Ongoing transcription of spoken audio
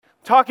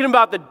talking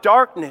about the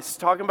darkness,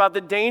 talking about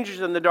the dangers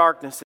in the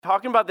darkness,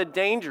 talking about the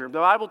danger. The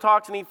Bible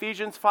talks in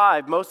Ephesians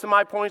 5. Most of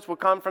my points will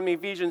come from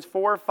Ephesians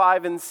 4,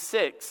 5, and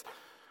 6.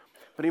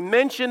 But he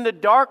mentioned the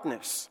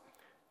darkness.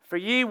 For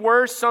ye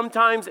were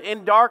sometimes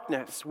in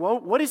darkness. Well,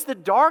 what is the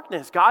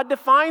darkness? God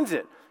defines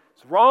it.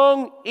 It's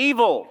wrong,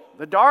 evil.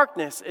 The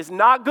darkness is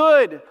not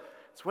good.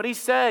 That's what he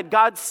said.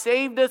 God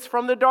saved us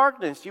from the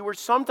darkness. You were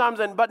sometimes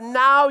in, but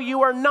now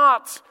you are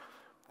not.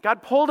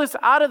 God pulled us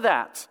out of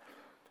that.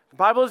 The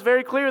Bible is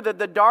very clear that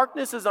the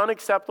darkness is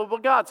unacceptable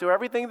to God. So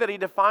everything that he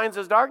defines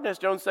as darkness,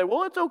 don't say,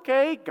 well, it's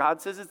okay.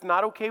 God says it's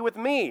not okay with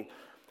me.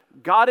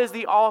 God is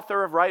the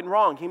author of right and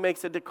wrong. He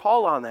makes a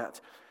call on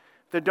that.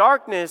 The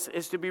darkness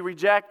is to be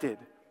rejected.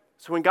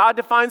 So when God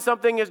defines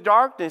something as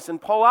darkness and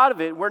pull out of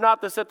it, we're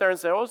not to sit there and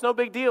say, oh, it's no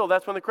big deal.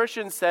 That's when the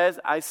Christian says,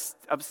 I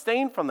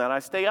abstain from that. I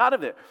stay out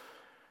of it.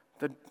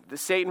 The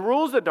Satan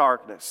rules the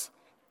darkness.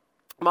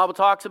 The Bible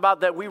talks about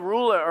that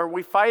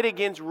we fight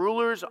against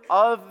rulers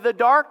of the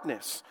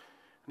darkness.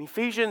 And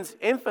Ephesians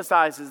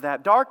emphasizes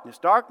that darkness,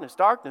 darkness,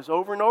 darkness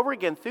over and over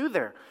again through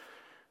there.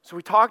 So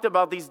we talked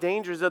about these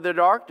dangers of the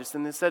darkness,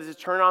 and it says to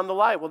turn on the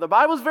light. Well, the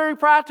Bible's very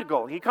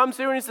practical. He comes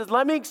here and he says,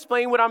 let me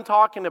explain what I'm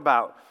talking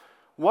about.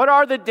 What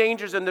are the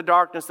dangers in the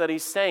darkness that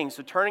he's saying?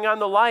 So turning on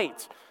the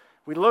light.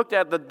 We looked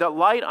at the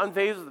light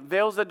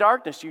unveils the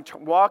darkness. You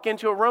walk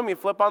into a room, you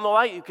flip on the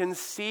light, you can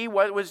see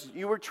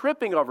you were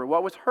tripping over,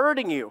 what was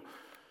hurting you.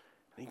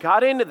 He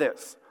got into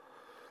this.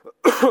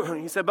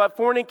 He said, but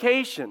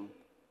fornication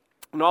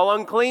and all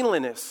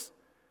uncleanliness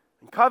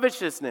and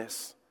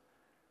covetousness,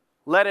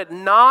 let it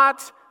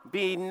not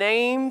be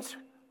named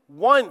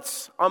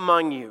once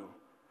among you.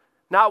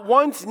 Not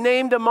once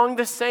named among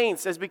the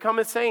saints as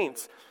becoming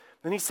saints.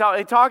 And he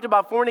talked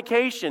about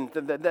fornication,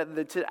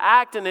 to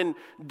act and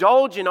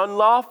indulge in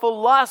unlawful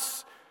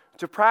lusts,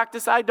 to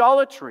practice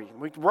idolatry.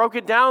 We broke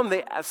it down,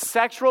 the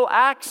sexual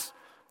acts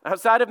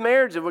outside of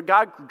marriage, of what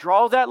God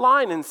draws that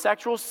line in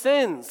sexual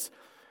sins.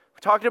 We're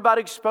talking about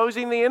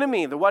exposing the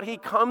enemy, what he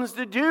comes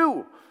to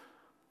do.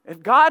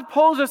 If God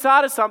pulls us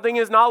out of something,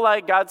 it's not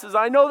like God says,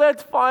 I know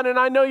that's fun and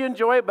I know you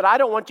enjoy it, but I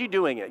don't want you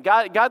doing it.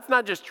 God's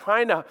not just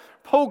trying to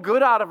pull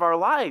good out of our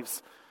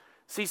lives.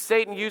 See,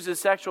 Satan uses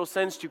sexual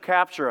sins to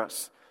capture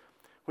us.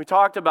 We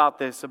talked about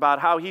this, about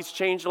how he's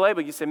changed the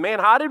label. You say, man,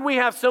 how did we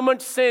have so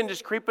much sin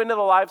just creep into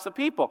the lives of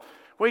people?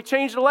 Well, he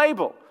changed the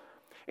label.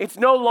 It's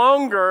no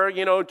longer,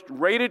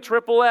 rated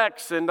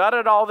XXX and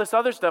all this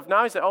other stuff.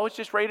 Now he said, it's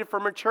just rated for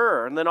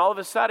mature. And then all of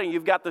a sudden,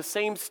 you've got the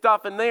same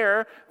stuff in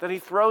there that he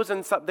throws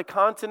in the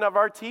content of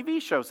our TV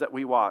shows that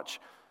we watch.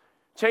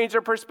 Change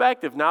their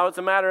perspective. Now it's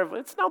a matter of,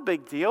 it's no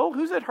big deal.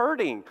 Who's it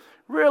hurting?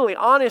 Really,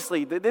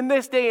 honestly, in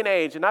this day and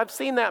age, and I've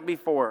seen that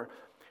before,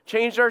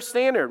 changed our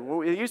standard.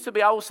 It used to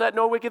be, I will set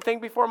no wicked thing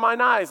before mine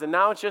eyes. And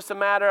now it's just a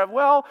matter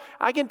of,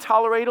 I can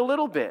tolerate a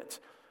little bit.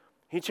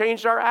 He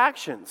changed our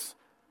actions.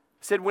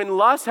 He said, when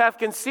lust hath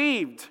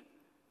conceived,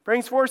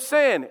 brings forth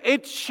sin.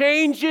 It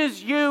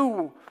changes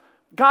you.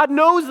 God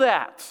knows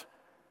that.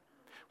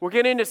 We'll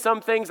get into some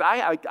things.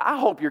 I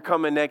hope you're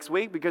coming next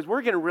week, because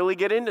we're going to really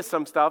get into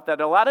some stuff that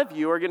a lot of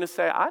you are going to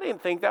say, I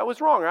didn't think that was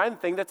wrong, or I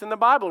didn't think that's in the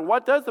Bible.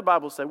 What does the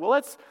Bible say? Well,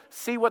 let's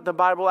see what the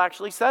Bible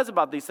actually says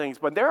about these things.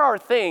 But there are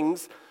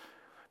things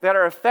that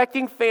are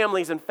affecting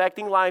families,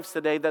 affecting lives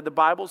today that the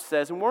Bible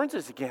says and warns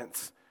us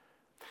against.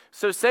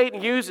 So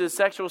Satan uses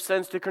sexual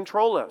sins to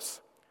control us.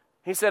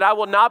 He said, I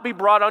will not be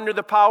brought under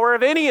the power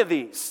of any of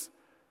these.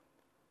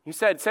 He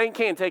said, Satan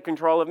can't take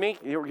control of me.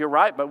 You're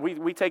right, but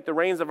we take the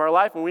reins of our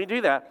life when we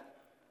do that.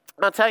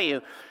 I'll tell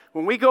you,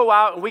 when we go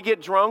out and we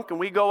get drunk and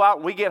we go out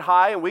and we get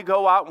high and we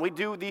go out and we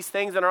do these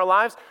things in our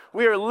lives,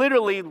 we are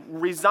literally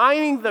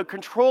resigning the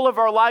control of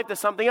our life to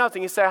something else.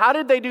 And you say, how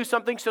did they do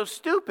something so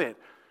stupid?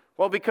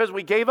 Well, because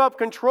we gave up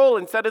control.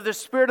 Instead of the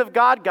Spirit of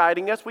God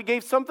guiding us, we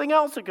gave something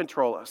else to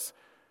control us.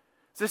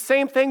 It's the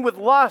same thing with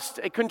lust.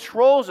 It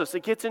controls us.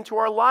 It gets into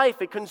our life.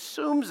 It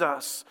consumes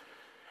us.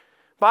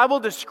 The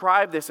Bible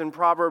described this in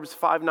Proverbs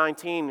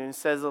 5:19, and it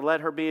says, let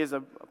her be as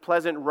a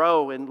pleasant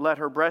roe, and let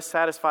her breast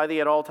satisfy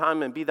thee at all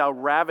time, and be thou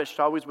ravished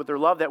always with her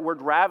love. That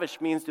word ravish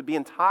means to be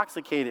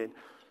intoxicated.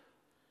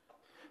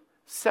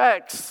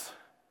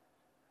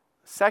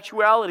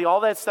 Sexuality, all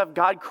that stuff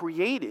God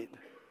created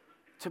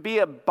to be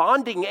a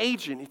bonding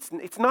agent.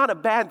 It's not a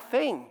bad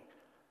thing.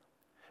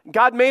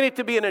 God made it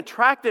to be an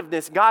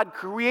attractiveness. God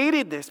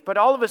created this, but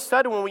all of a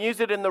sudden when we use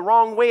it in the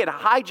wrong way, it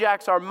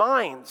hijacks our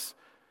minds.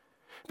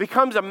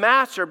 Becomes a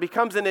master,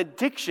 becomes an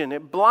addiction.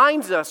 It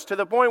blinds us to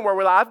the point where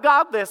we're like, I've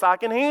got this, I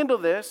can handle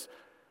this.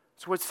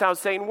 That's how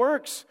Satan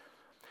works.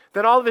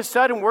 Then all of a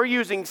sudden we're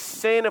using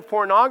sin of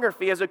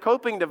pornography as a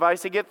coping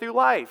device to get through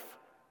life,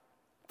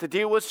 to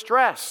deal with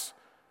stress,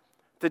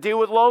 to deal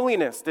with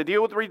loneliness, to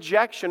deal with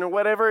rejection or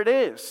whatever it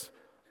is.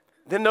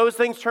 Then those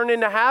things turn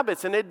into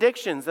habits and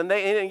addictions. And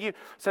you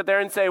sit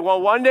there and say,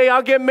 well, one day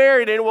I'll get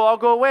married and it will all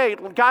go away.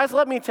 Guys,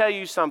 let me tell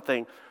you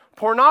something.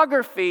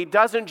 Pornography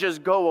doesn't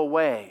just go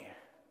away.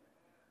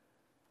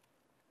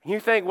 You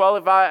think, well,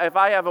 if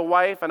I have a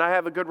wife and I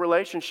have a good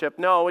relationship,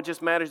 no, it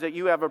just matters that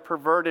you have a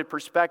perverted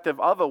perspective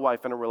of a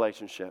wife and a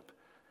relationship.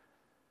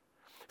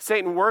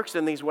 Satan works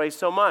in these ways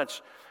so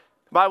much.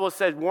 The Bible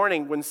says,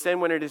 warning,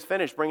 when it is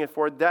finished, bringeth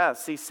forth death.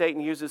 See,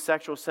 Satan uses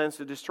sexual sins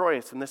to destroy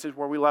us, and this is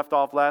where we left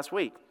off last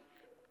week.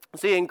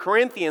 See, in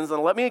Corinthians,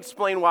 and let me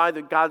explain why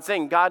God's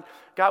saying, God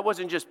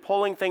wasn't just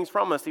pulling things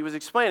from us. He was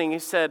explaining, he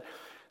said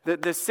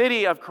that the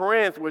city of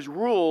Corinth was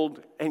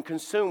ruled and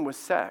consumed with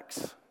sex.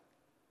 It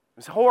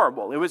was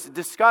horrible. It was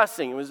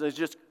disgusting. It was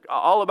just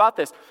all about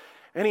this.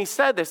 And he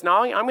said this.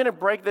 Now, I'm going to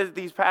break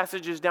these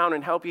passages down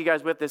and help you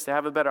guys with this to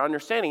have a better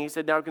understanding. He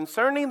said, now,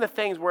 concerning the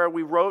things where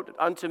we wrote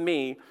unto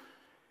me,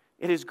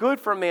 it is good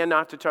for a man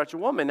not to touch a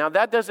woman. Now,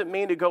 that doesn't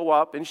mean to go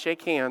up and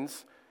shake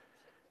hands.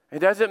 It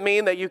doesn't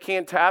mean that you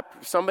can't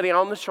tap somebody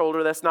on the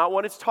shoulder. That's not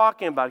what it's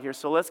talking about here.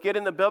 So let's get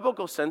in the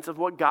biblical sense of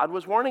what God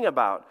was warning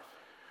about.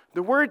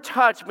 The word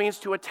touch means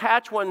to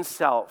attach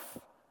oneself.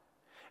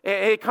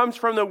 It comes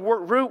from the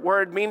root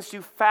word, means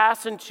to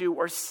fasten to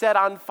or set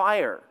on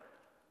fire.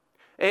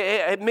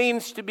 It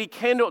means to be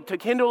kindled, to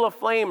kindle a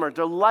flame or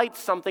to light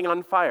something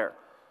on fire.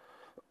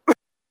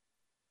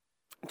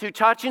 To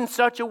touch in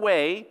such a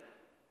way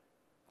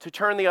to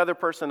turn the other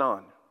person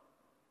on.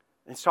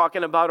 It's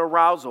talking about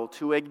arousal,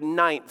 to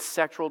ignite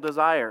sexual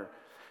desire.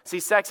 See,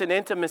 sex and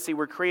intimacy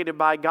were created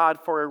by God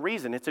for a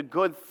reason. It's a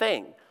good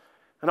thing.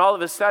 And all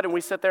of a sudden,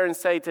 we sit there and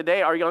say,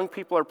 today, our young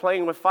people are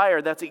playing with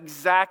fire. That's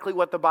exactly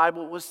what the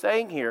Bible was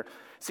saying here.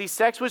 See,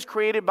 sex was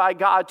created by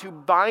God to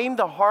bind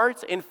the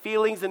hearts and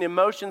feelings and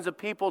emotions of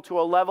people to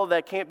a level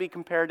that can't be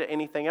compared to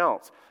anything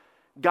else.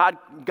 God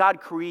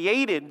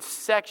created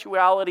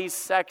sexuality,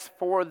 sex,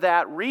 for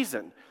that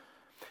reason.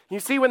 You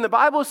see, when the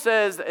Bible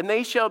says, and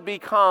they shall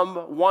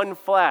become one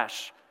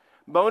flesh,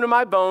 bone of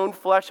my bone,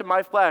 flesh of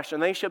my flesh,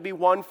 and they shall be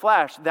one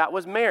flesh, that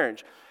was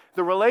marriage.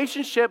 The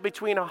relationship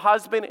between a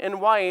husband and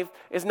wife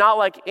is not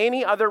like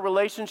any other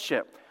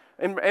relationship.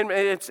 And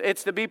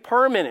it's to be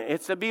permanent.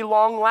 It's to be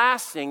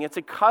long-lasting. It's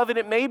a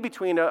covenant made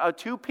between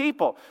two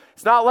people.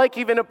 It's not like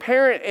even a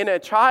parent and a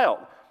child.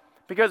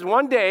 Because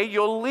one day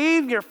you'll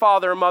leave your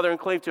father and mother and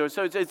cleave to it.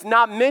 So it's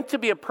not meant to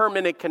be a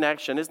permanent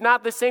connection. It's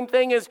not the same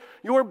thing as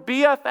your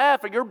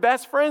BFF or your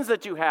best friends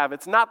that you have.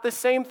 It's not the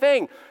same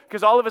thing.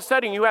 Because all of a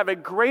sudden you have a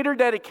greater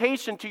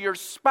dedication to your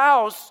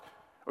spouse,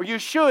 or you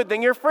should,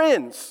 than your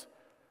friends.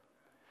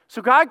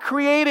 So God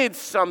created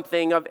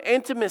something of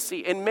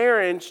intimacy in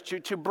marriage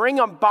to bring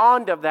a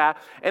bond of that.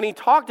 And he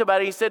talked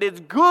about it. He said it's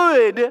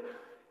good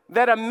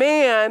that a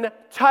man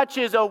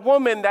touches a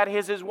woman that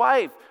is his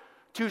wife.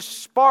 To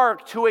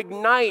spark, to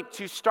ignite,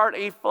 to start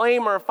a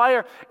flame or a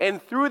fire.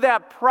 And through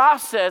that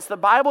process, the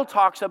Bible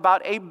talks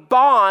about a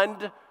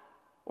bond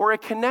or a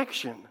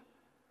connection.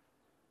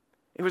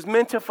 It was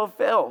meant to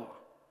fulfill.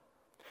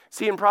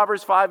 See, in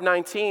Proverbs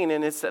 5:19,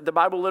 and the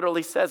Bible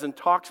literally says and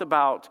talks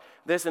about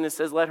this, and it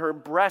says, let her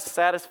breast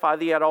satisfy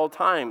thee at all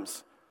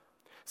times.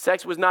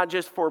 Sex was not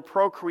just for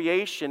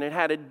procreation. It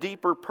had a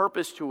deeper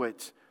purpose to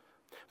it.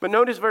 But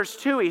notice verse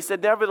 2, he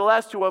said,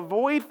 nevertheless, to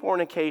avoid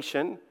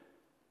fornication,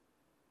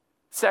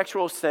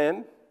 sexual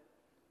sin,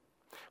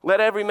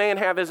 let every man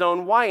have his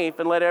own wife,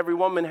 and let every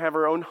woman have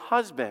her own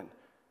husband.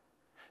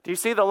 Do you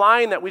see the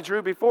line that we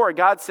drew before?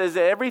 God says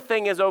that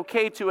everything is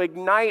okay to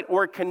ignite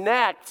or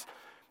connect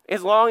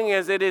as long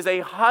as it is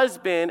a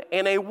husband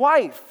and a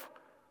wife.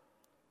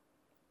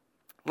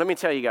 Let me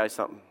tell you guys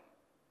something.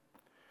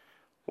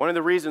 One of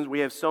the reasons we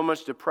have so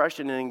much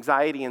depression and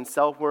anxiety and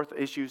self-worth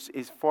issues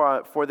is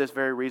for this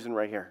very reason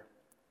right here.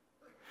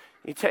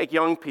 You take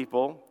young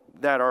people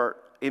that are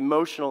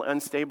emotional,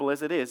 unstable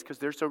as it is, because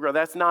they're so grown.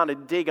 That's not a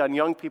dig on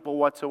young people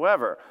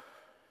whatsoever.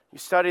 You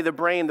study the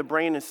brain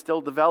is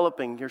still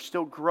developing, you're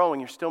still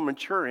growing, you're still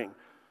maturing.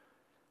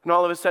 And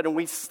all of a sudden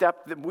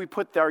we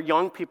put our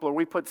young people, or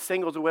we put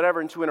singles or whatever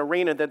into an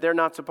arena that they're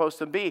not supposed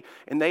to be,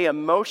 and they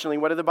emotionally,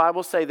 what did the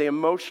Bible say? They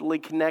emotionally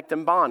connect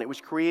and bond. It was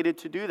created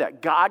to do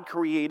that. God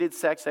created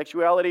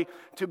sexuality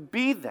to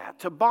be that,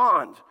 to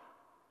bond.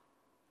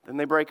 Then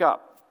they break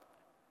up,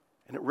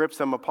 and it rips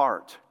them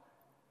apart.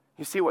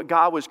 You see what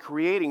God was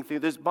creating through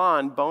this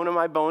bond, bone of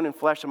my bone and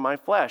flesh of my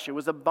flesh. It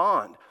was a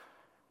bond.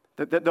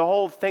 The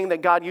whole thing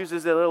that God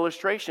uses as an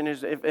illustration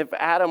is if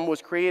Adam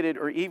was created,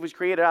 or Eve was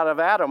created out of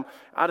Adam,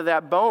 out of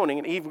that bone,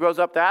 and Eve goes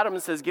up to Adam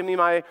and says, give me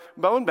my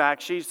bone back.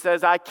 She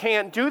says, I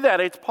can't do that.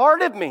 It's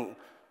part of me.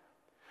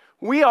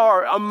 We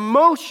are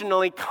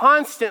emotionally,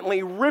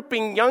 constantly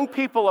ripping young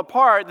people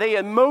apart. They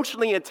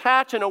emotionally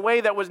attach in a way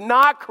that was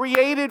not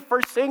created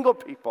for single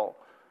people.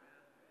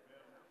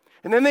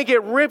 And then they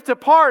get ripped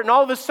apart, and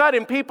all of a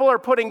sudden people are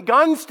putting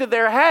guns to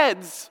their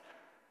heads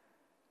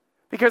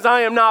because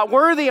I am not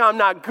worthy, I'm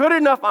not good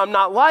enough, I'm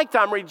not liked,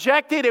 I'm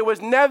rejected. It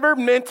was never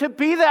meant to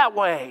be that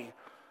way.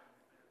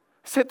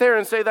 Sit there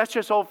and say, that's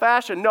just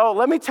old-fashioned. No,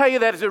 let me tell you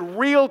that it's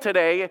real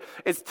today.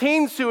 It's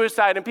teen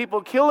suicide and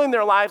people killing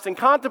their lives and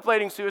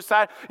contemplating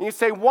suicide. And you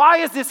say, why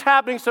is this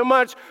happening so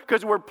much?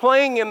 Because we're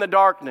playing in the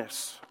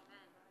darkness.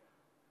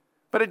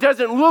 But it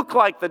doesn't look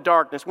like the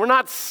darkness. We're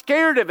not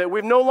scared of it.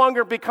 We've no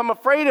longer become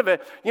afraid of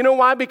it. You know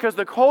why? Because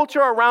the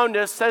culture around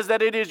us says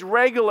that it is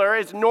regular,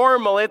 it's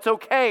normal, it's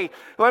okay.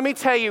 Let me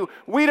tell you,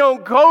 we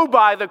don't go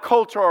by the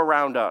culture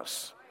around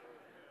us.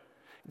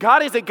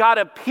 God is a God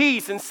of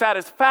peace and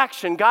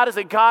satisfaction. God is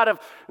a God of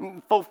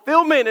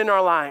fulfillment in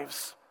our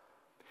lives.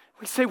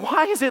 We say,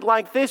 why is it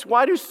like this?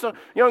 Why do some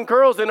young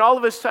girls, and all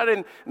of a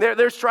sudden,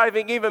 they're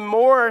striving even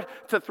more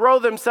to throw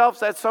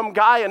themselves at some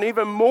guy and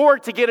even more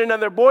to get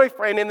another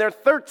boyfriend, and they're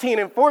 13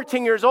 and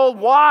 14 years old.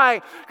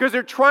 Why? Because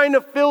they're trying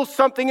to fill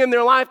something in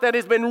their life that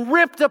has been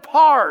ripped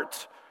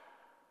apart.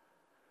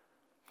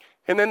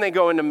 And then they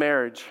go into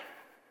marriage.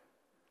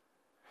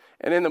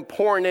 And in the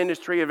porn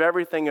industry of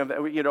everything,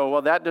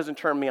 well, that doesn't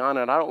turn me on,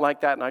 and I don't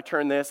like that, and I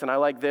turn this, and I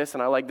like this,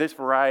 and I like this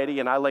variety,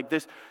 and I like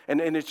this,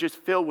 and it's just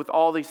filled with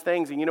all these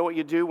things. And you know what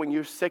you do when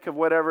you're sick of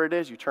whatever it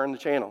is? You turn the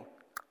channel,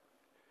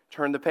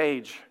 turn the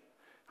page.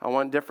 I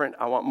want different,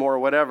 I want more,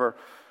 whatever.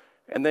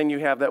 And then you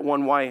have that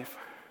one wife.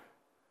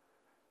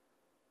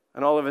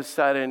 And all of a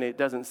sudden, it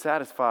doesn't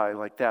satisfy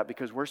like that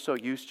because we're so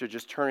used to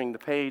just turning the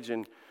page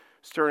and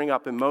stirring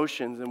up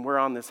emotions, and we're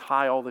on this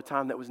high all the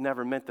time that was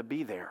never meant to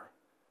be there.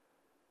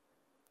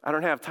 I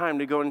don't have time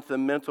to go into the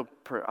mental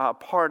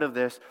part of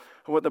this,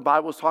 what the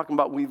Bible is talking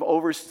about. We've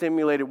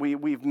overstimulated.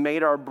 We've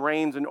made our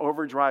brains in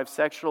overdrive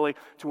sexually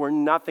to where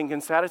nothing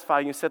can satisfy.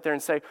 You sit there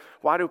and say,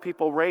 why do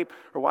people rape?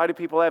 Or why do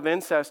people have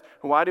incest?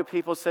 Or why do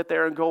people sit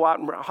there and go out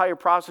and hire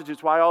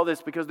prostitutes? Why all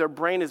this? Because their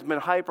brain has been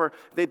hyper.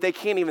 They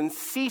can't even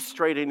see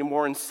straight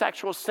anymore. And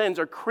sexual sins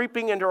are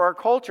creeping into our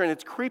culture, and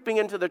it's creeping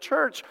into the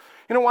church.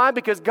 You know why?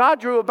 Because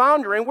God drew a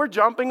boundary, and we're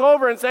jumping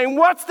over and saying,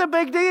 what's the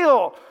big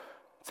deal?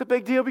 It's a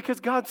big deal because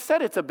God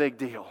said it's a big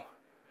deal.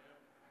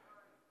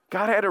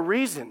 God had a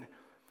reason.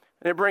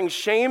 And it brings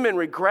shame and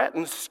regret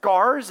and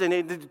scars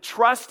and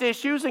trust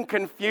issues and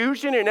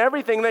confusion and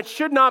everything that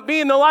should not be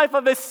in the life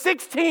of a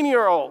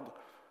 16-year-old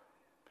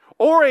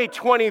or a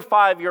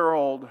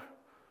 25-year-old,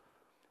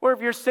 or if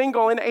you're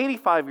single, an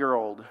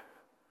 85-year-old.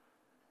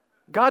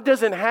 God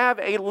doesn't have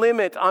a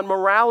limit on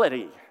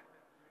morality.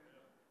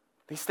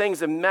 These things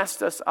have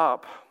messed us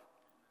up.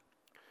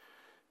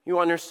 You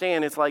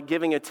understand, it's like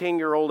giving a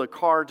 10-year-old a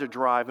car to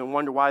drive and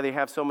wonder why they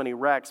have so many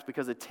wrecks,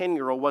 because a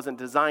 10-year-old wasn't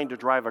designed to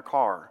drive a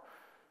car.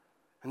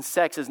 And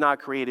sex is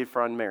not created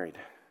for unmarried.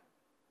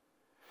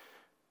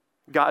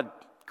 God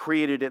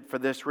created it for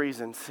this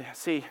reason.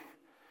 See,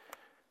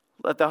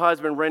 let the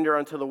husband render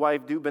unto the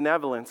wife due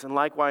benevolence, and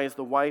likewise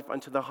the wife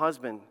unto the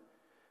husband.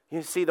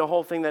 You see, the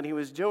whole thing that he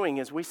was doing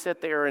is we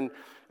sit there and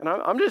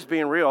I'm just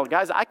being real.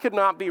 Guys, I could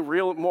not be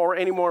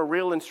any more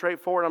real and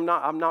straightforward.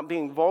 I'm not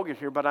being vulgar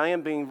here, but I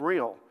am being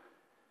real.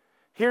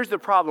 Here's the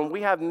problem.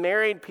 We have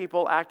married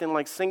people acting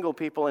like single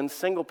people and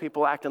single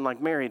people acting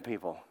like married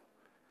people.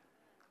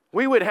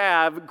 We would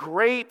have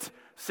great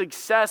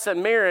success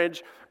in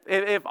marriage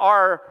if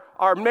our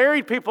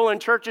married people in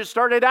churches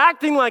started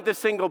acting like the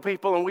single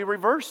people and we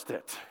reversed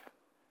it.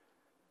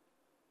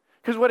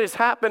 Because what is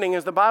happening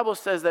is the Bible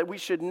says that we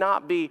should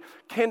not be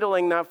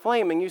kindling that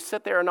flame. And you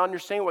sit there and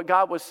understand what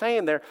God was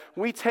saying there.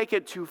 We take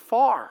it too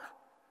far.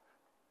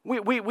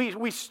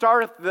 We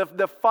start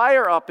the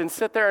fire up and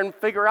sit there and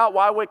figure out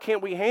why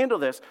can't we handle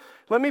this.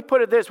 Let me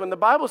put it this. When the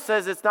Bible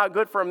says it's not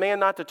good for a man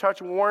not to touch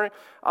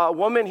a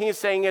woman, he's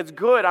saying it's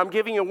good. I'm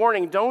giving you a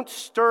warning. Don't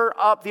stir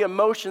up the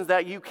emotions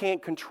that you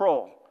can't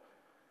control.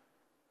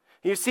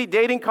 You see,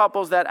 dating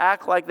couples that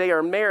act like they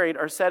are married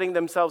are setting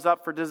themselves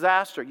up for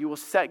disaster. You will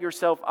set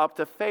yourself up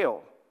to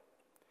fail.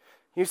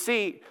 You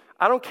see,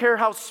 I don't care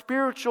how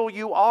spiritual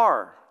you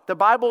are. The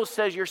Bible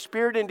says your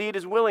spirit indeed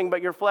is willing,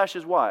 but your flesh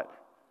is what?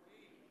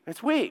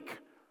 It's weak.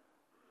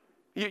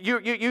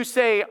 You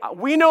say,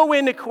 we know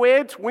when to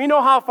quit. We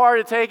know how far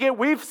to take it.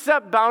 We've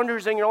set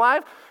boundaries in your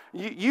life.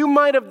 You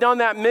might have done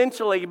that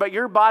mentally, but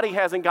your body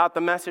hasn't got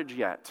the message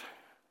yet.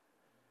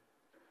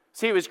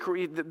 See, it was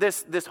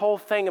this whole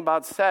thing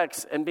about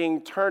sex and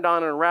being turned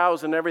on and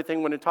aroused and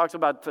everything, when it talks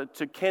about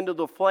to kindle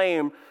the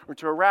flame or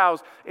to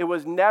arouse, it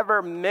was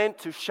never meant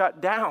to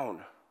shut down.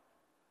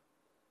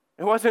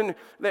 It wasn't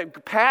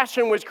that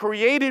passion was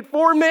created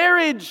for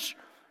marriage.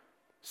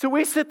 So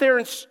we sit there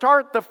and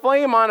start the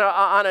flame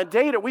on a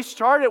date, or we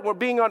start it when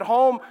being at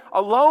home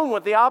alone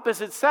with the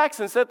opposite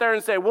sex and sit there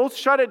and say, we'll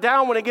shut it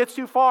down when it gets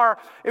too far.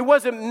 It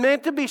wasn't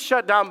meant to be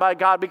shut down by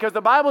God, because the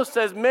Bible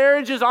says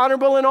marriage is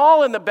honorable in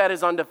all and the bed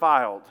is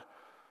undefiled.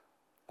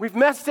 We've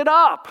messed it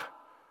up.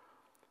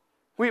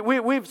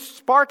 We've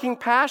sparking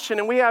passion,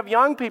 and we have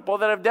young people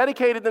that have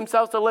dedicated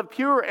themselves to live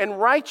pure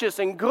and righteous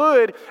and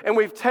good, and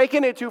we've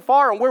taken it too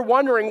far, and we're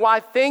wondering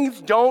why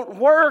things don't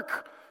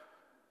work.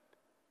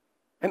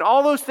 And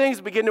all those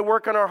things begin to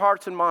work on our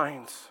hearts and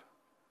minds.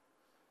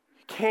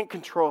 You can't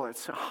control it.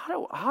 So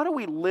how do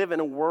we live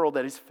in a world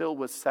that is filled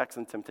with sex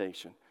and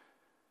temptation?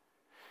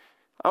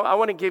 I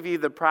want to give you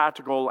the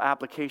practical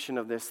application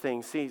of this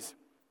thing. See,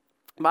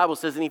 the Bible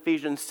says in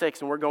Ephesians 6,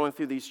 and we're going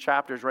through these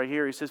chapters right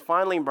here, he says,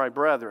 finally, my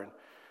brethren,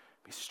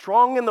 be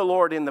strong in the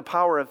Lord in the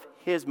power of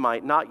his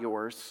might, not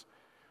yours.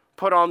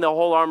 Put on the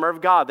whole armor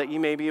of God, that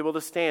you may be able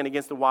to stand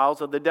against the wiles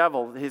of the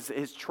devil,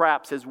 his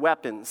traps, his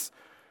weapons.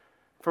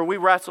 For we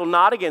wrestle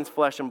not against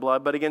flesh and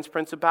blood, but against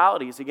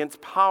principalities, against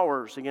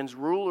powers, against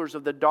rulers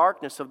of the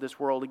darkness of this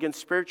world,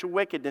 against spiritual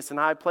wickedness in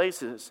high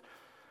places.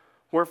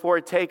 Wherefore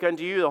take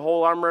unto you the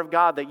whole armor of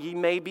God, that ye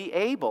may be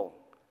able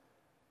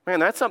Man,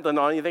 that's something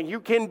on you think you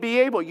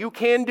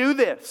can do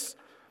this.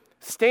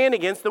 Stand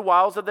against the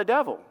wiles of the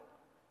devil.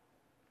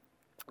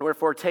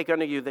 Wherefore, take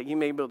unto you that you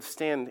may be able to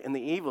stand in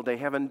the evil day,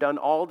 having done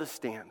all to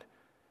stand.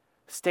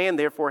 Stand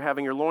therefore,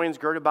 having your loins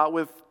girded about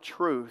with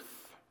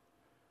truth.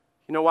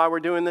 You know why we're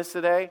doing this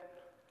today?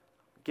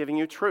 Giving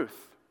you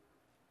truth.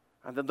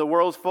 The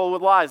world's full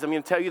with lies. I'm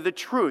going to tell you the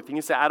truth. And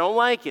you say, I don't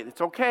like it.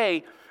 It's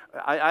okay.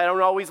 I don't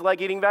always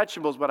like eating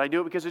vegetables, but I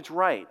do it because it's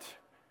right.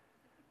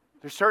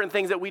 There's certain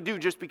things that we do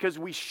just because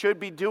we should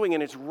be doing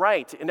and it's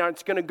right. And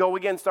it's going to go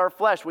against our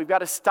flesh. We've got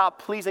to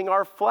stop pleasing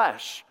our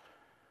flesh.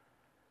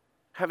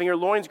 Having your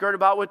loins girded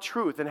about with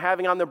truth and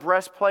having on the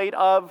breastplate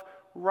of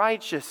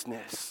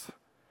righteousness.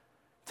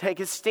 Take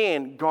a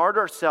stand. Guard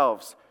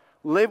ourselves.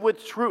 Live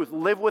with truth.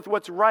 Live with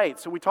what's right.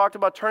 So we talked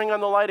about turning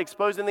on the light,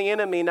 exposing the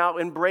enemy, now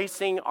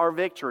embracing our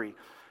victory. You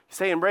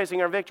say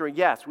embracing our victory.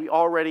 Yes, we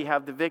already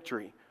have the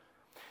victory.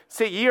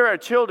 Say, ye are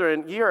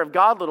children, ye are of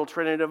God, little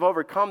Trinity, and have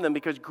overcome them,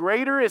 because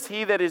greater is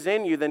he that is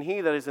in you than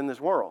he that is in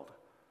this world.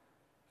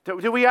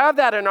 Do we have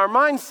that in our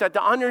mindset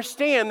to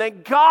understand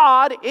that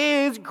God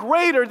is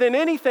greater than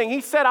anything? He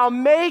said, I'll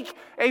make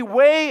a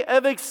way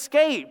of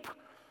escape.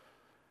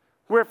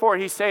 Wherefore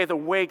he saith,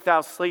 awake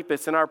thou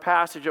sleepest. In our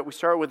passage that we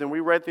started with, and we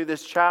read through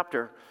this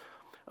chapter.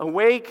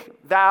 Awake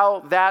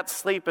thou that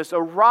sleepest.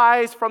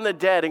 Arise from the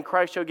dead, and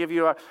Christ shall give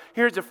you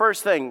Here's the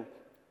first thing.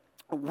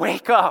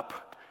 Wake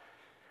up.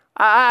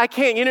 I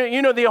can't,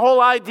 you know, the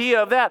whole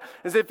idea of that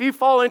is if you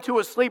fall into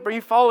a sleep or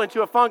you fall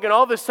into a funk and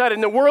all of a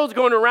sudden the world's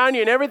going around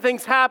you and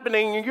everything's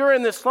happening and you're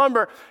in this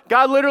slumber,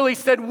 God literally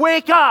said,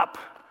 wake up.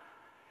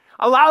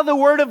 Allow the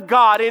Word of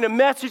God in a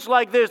message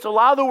like this,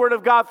 allow the Word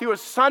of God through a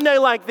Sunday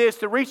like this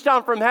to reach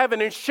down from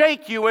heaven and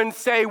shake you and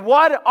say,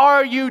 what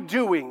are you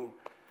doing?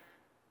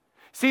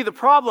 See, the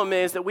problem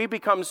is that we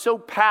become so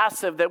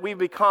passive that we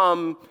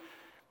become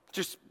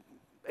just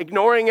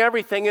ignoring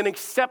everything and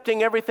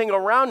accepting everything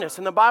around us.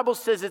 And the Bible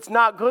says it's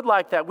not good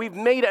like that. We've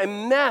made a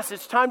mess.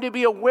 It's time to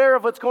be aware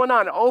of what's going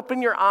on.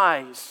 Open your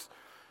eyes.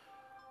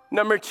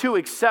 Number 2,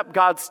 accept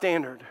God's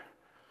standard.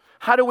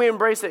 How do we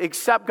embrace it?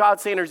 Accept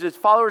God's standards. As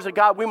followers of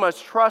God, we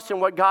must trust in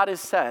what God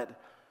has said.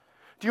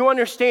 Do you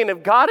understand?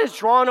 If God has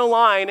drawn a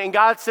line and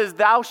God says,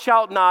 thou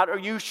shalt not, or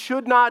you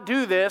should not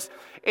do this,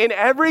 in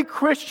every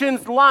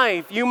Christian's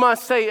life, you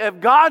must say, if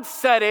God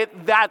said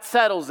it, that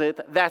settles it.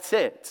 That's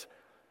it.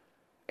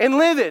 And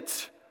live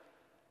it.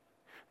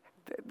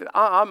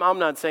 I'm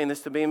not saying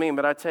this to be mean,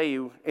 but I tell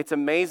you, it's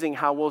amazing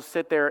how we'll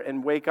sit there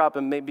and wake up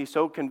and be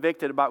so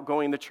convicted about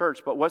going to church.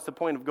 But what's the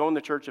point of going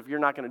to church if you're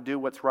not going to do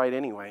what's right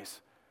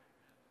anyways?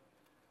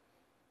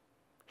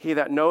 He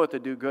that knoweth to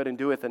do good and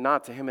doeth it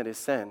not, to him it is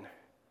sin.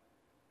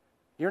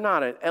 You're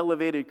not an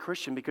elevated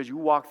Christian because you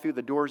walk through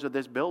the doors of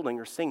this building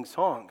or sing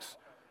songs.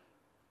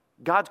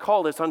 God's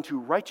called us unto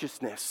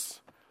righteousness.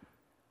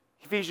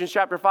 Ephesians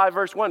chapter 5,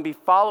 verse 1, be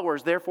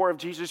followers, therefore, of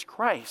Jesus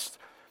Christ.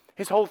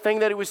 His whole thing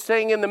that he was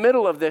saying in the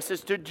middle of this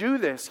is to do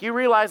this. He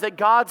realized that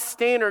God's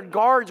standard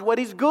guards what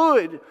is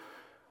good.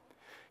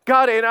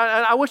 God, and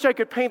I wish I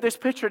could paint this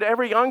picture to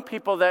every young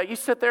people that you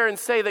sit there and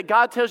say that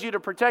God tells you to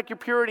protect your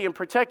purity and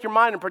protect your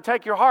mind and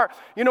protect your heart.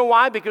 You know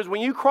why? Because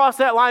when you cross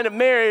that line of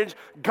marriage,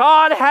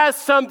 God has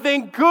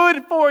something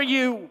good for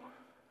you.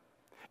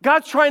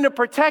 God's trying to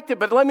protect it,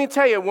 but let me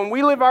tell you, when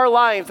we live our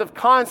lives of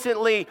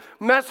constantly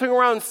messing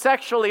around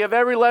sexually of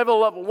every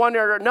level of one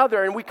or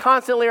another, and we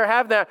constantly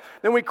have that,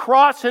 then we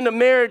cross into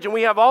marriage and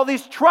we have all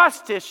these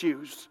trust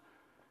issues.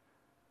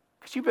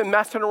 Because you've been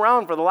messing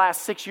around for the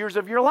last 6 years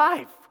of your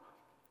life.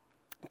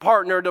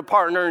 Partner to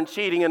partner and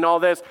cheating and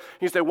all this.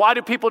 You say, why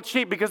do people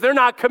cheat? Because they're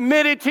not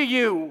committed to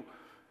you.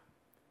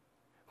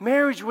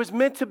 Marriage was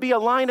meant to be a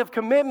line of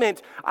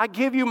commitment. I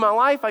give you my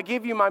life, I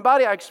give you my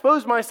body, I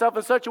expose myself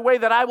in such a way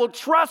that I will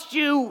trust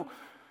you.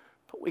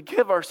 But we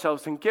give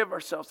ourselves and give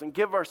ourselves and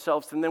give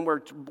ourselves, and then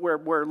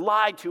we're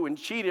lied to and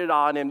cheated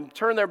on and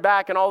turn their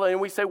back and all that, and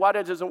we say, why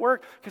that doesn't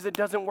work? Because it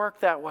doesn't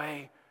work that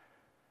way.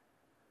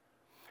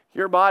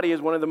 Your body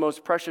is one of the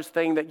most precious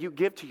things that you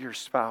give to your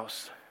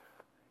spouse.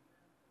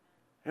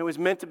 It was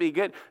meant to be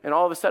good, and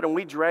all of a sudden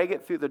we drag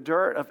it through the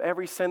dirt of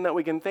every sin that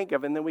we can think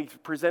of, and then we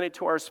present it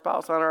to our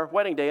spouse on our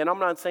wedding day. And I'm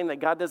not saying that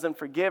God doesn't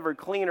forgive or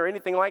clean or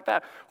anything like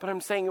that, but I'm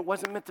saying it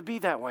wasn't meant to be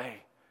that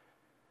way.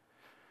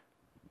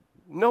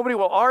 Nobody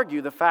will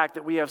argue the fact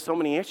that we have so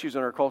many issues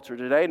in our culture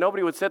today.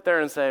 Nobody would sit there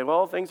and say,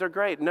 well, things are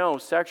great. No,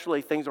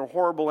 sexually, things are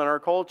horrible in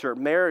our culture.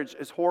 Marriage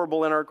is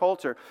horrible in our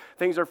culture.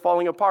 Things are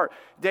falling apart.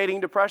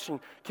 Dating, depression.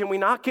 Can we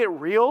not get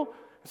real?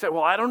 And say,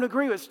 well, I don't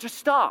agree. Let's just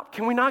stop.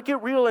 Can we not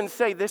get real and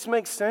say, this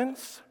makes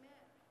sense?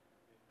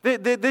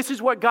 This is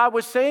what God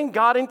was saying.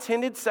 God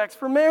intended sex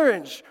for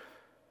marriage.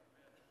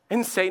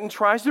 And Satan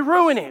tries to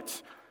ruin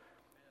it.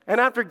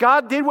 And after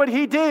God did what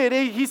he did,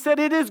 he said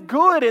it is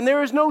good and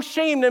there is no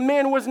shame. And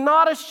man was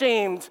not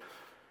ashamed.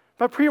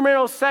 But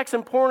premarital sex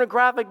and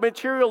pornographic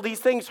material, these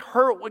things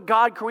hurt what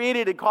God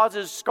created. It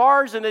causes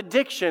scars and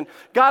addiction.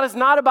 God is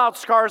not about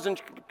scars and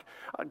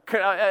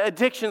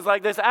addictions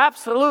like this.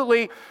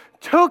 Absolutely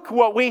took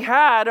what we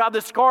had of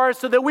the scars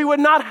so that we would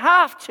not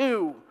have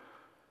to.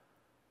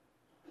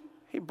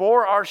 He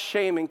bore our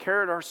shame and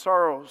carried our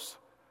sorrows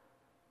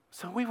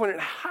so we wouldn't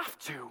have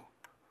to.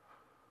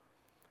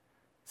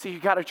 See, you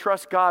got to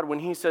trust God when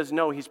he says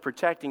no, he's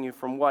protecting you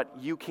from what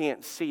you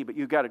can't see, but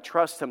you got to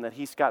trust him that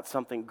he's got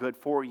something good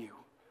for you.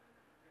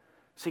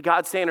 See,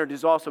 God's standard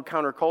is also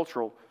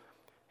countercultural.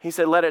 He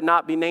said, let it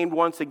not be named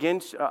once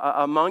against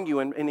among you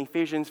in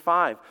Ephesians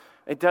 5.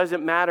 It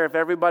doesn't matter if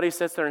everybody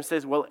sits there and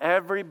says, well,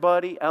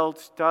 everybody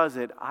else does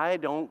it. I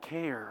don't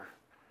care.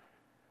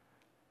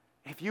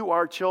 If you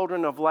are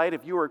children of light,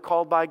 if you are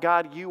called by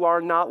God, you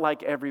are not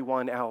like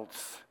everyone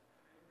else.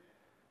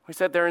 We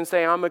sit there and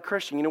say, I'm a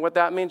Christian. You know what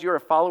that means? You're a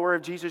follower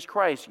of Jesus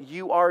Christ.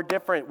 You are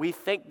different. We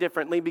think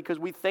differently because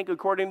we think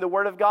according to the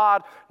Word of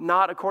God,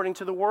 not according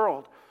to the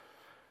world.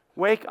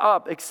 Wake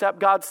up, accept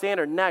God's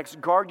standard. Next,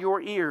 guard your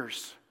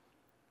ears.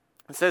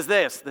 It says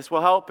this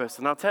will help us.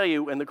 And I'll tell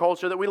you, in the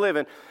culture that we live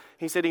in,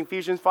 he said in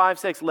Ephesians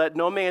 5:6, let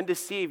no man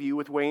deceive you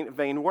with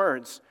vain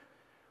words.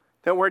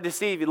 That word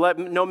deceive you, let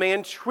no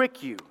man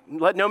trick you.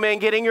 Let no man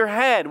get in your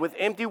head with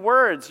empty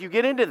words. You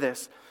get into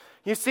this.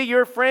 You see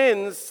your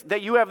friends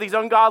that you have these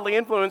ungodly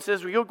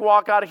influences where you'll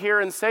walk out of here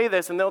and say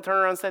this and they'll turn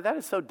around and say, that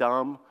is so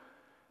dumb.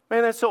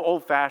 Man, that's so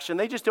old-fashioned.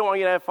 They just don't want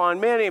you to have fun.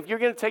 Man, if you're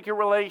going to take your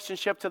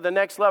relationship to the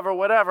next level or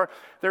whatever,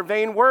 they're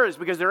vain words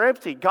because they're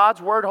empty.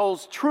 God's word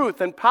holds truth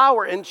and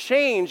power and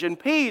change and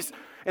peace.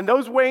 And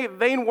those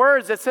vain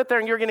words that sit there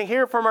and you're going to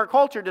hear from our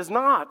culture does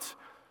not.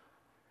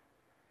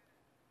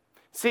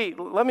 See,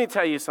 let me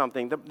tell you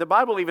something. The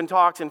Bible even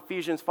talks in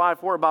Ephesians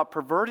 5:4 about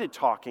perverted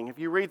talking. If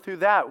you read through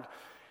that,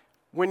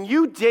 when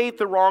you date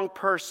the wrong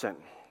person,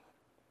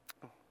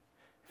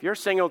 if you're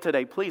single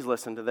today, please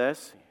listen to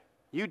this.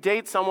 You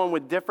date someone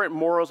with different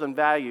morals and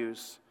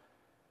values,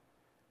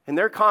 and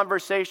their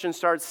conversation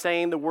starts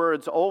saying the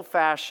words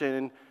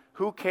old-fashioned,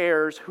 who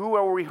cares, who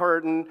are we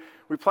hurting,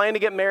 we plan to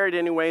get married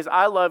anyways,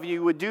 I love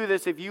you, would do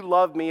this if you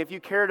loved me, if you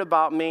cared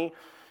about me.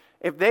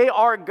 If they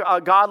are a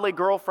godly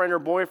girlfriend or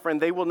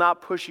boyfriend, they will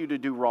not push you to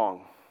do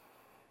wrong.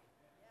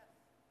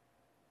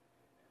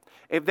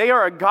 If they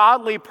are a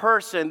godly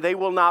person, they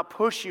will not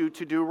push you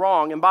to do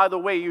wrong. And by the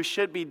way, you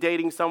should be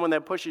dating someone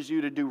that pushes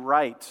you to do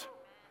right.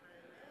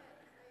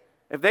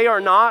 If they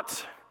are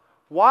not,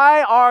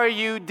 why are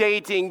you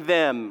dating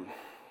them?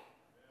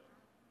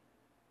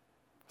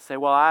 Say,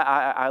 well,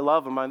 I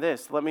love them on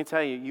this. Let me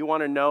tell you, you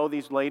want to know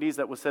these ladies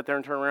that will sit there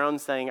and turn around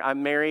saying, I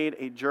married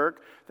a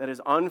jerk that is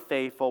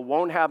unfaithful,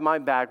 won't have my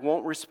back,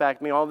 won't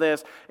respect me, all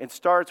this. It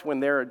starts when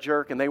they're a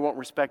jerk and they won't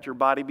respect your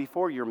body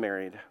before you're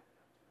married.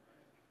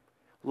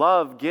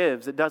 Love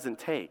gives, it doesn't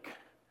take.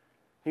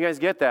 You guys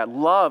get that?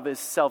 Love is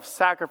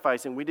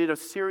self-sacrificing. We did a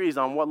series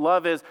on what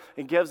love is.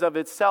 It gives of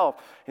itself.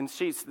 And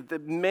the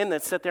men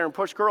that sit there and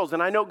push girls,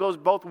 and I know it goes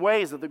both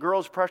ways, that the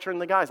girls pressuring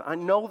the guys. I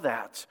know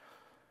that.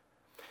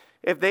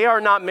 If they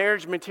are not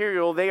marriage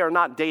material, they are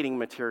not dating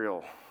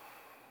material.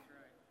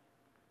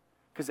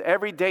 Because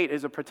every date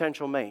is a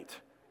potential mate.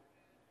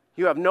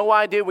 You have no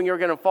idea when you're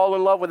going to fall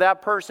in love with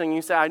that person.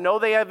 You say, I know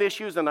they have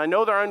issues, and I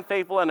know they're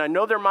unfaithful, and I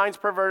know their mind's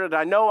perverted.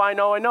 I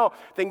know.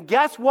 Then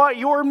guess what?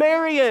 You're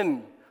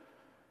marrying.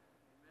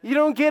 You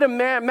don't get a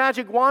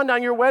magic wand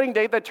on your wedding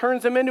date that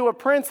turns him into a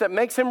prince that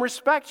makes him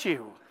respect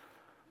you.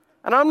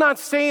 And I'm not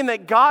saying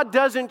that God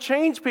doesn't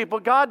change people.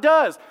 God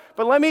does.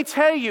 But let me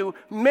tell you,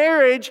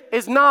 marriage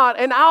is not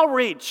an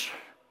outreach.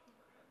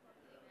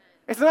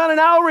 It's not an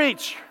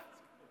outreach.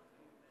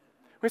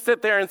 We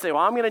sit there and say,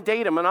 well, I'm going to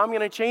date him and I'm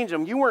going to change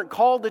him. You weren't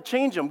called to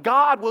change him.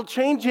 God will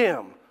change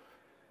him.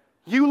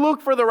 You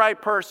look for the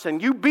right person.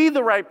 You be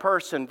the right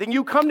person. Then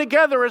you come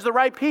together as the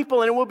right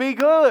people and it will be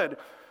good.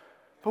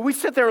 But we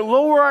sit there and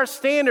lower our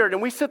standard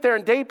and we sit there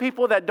and date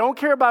people that don't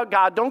care about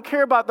God, don't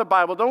care about the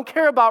Bible, don't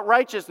care about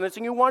righteousness,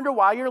 and you wonder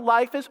why your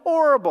life is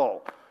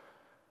horrible.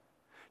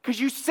 Because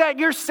you set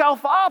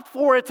yourself up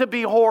for it to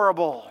be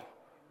horrible.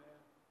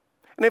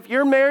 And if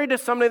you're married to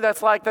somebody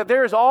that's like that,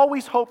 there is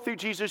always hope through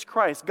Jesus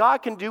Christ.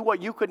 God can do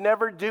what you could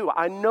never do.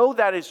 I know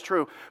that is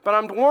true. But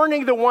I'm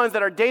warning the ones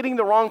that are dating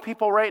the wrong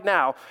people right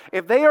now.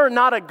 If they are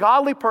not a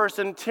godly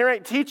person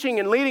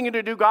teaching and leading you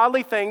to do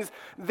godly things,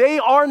 they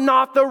are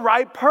not the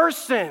right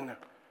person.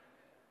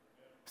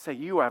 Say,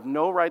 you have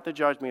no right to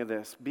judge me of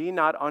this. Be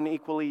not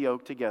unequally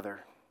yoked together.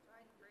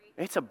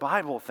 It's a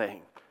Bible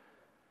thing.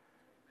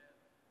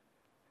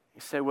 You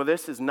say, well,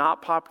 this is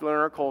not popular in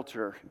our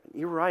culture.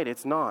 You're right,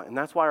 it's not. And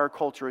that's why our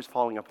culture is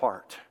falling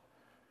apart.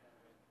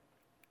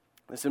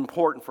 It's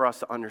important for us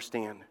to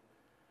understand.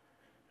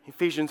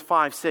 Ephesians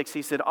 5:6,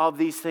 he said, of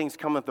these things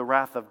cometh the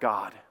wrath of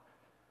God.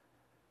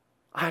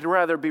 I'd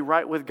rather be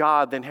right with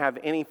God than have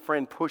any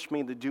friend push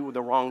me to do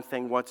the wrong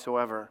thing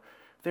whatsoever.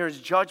 There's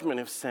judgment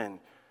of sin.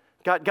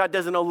 God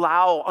doesn't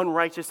allow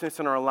unrighteousness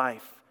in our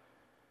life.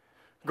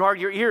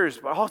 Guard your ears,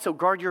 but also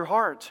guard your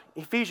heart.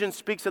 Ephesians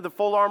speaks of the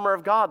full armor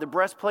of God, the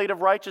breastplate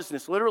of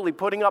righteousness, literally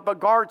putting up a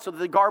guard so that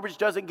the garbage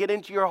doesn't get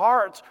into your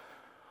heart.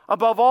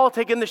 Above all,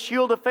 taking the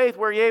shield of faith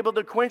where you're able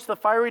to quench the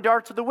fiery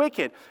darts of the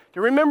wicked. Do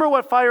you remember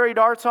what fiery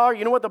darts are?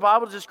 You know what the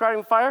Bible is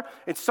describing fire?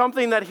 It's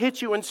something that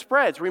hits you and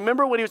spreads.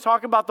 Remember when he was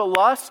talking about the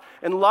lust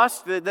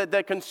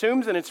that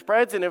consumes and it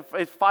spreads and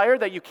it's fire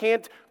that you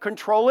can't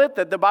control it,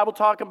 that the Bible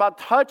talking about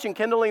touch and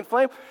kindling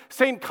flame?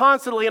 Satan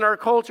constantly in our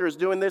culture is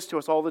doing this to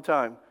us all the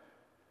time.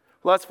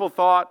 Lustful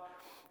thought,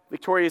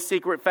 Victoria's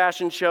Secret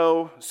fashion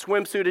show,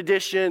 swimsuit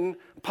edition,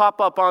 pop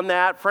up on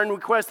that, friend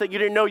request that you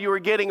didn't know you were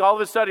getting. All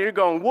of a sudden you're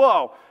going,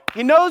 whoa,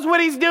 he knows what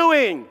he's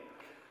doing.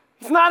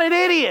 He's not an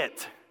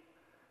idiot.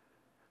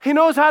 He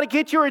knows how to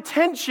get your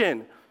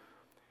attention.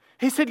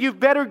 He said, you've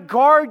better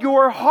guard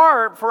your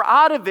heart, for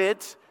out of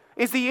it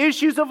is the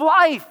issues of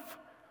life.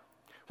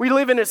 We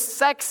live in a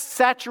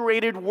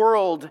sex-saturated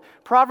world.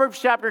 Proverbs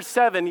chapter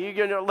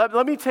 7,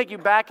 let me take you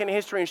back in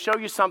history and show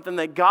you something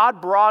that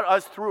God brought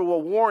us through, a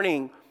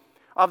warning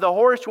of the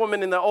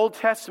horsewoman in the Old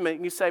Testament.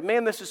 And you say,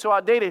 man, this is so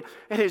outdated.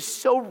 It is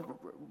so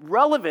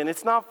relevant.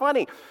 It's not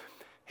funny.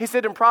 He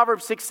said in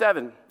Proverbs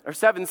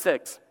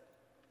 7:6,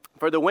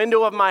 for the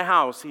window of my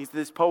house, he's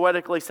this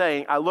poetically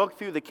saying, I look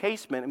through the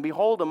casement and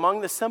behold among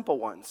the simple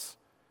ones.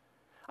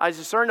 I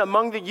discern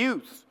among the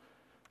youth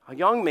a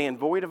young man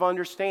void of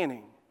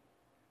understanding.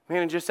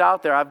 Man, just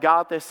out there, I've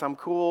got this, I'm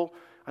cool,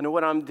 I know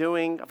what I'm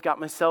doing, I've got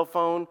my cell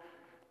phone.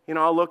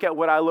 I'll look at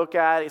what I look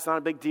at, it's not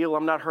a big deal,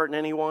 I'm not hurting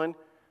anyone.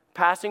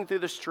 Passing through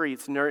the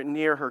streets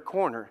near her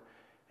corner,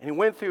 and he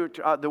went through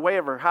the way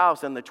of her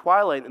house in the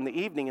twilight, in the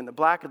evening, in the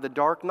black of the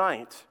dark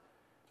night.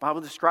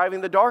 Bible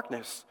describing the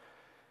darkness.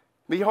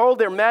 Behold,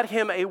 there met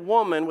him a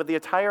woman with the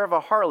attire of a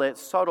harlot,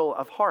 subtle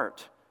of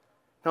heart.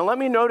 Now let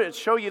me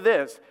show you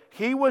this.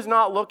 He was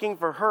not looking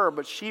for her,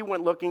 but she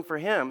went looking for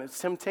him. It's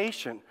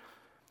temptation.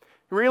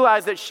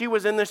 Realize that she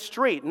was in the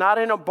street, not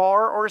in a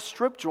bar or a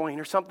strip joint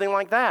or something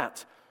like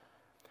that.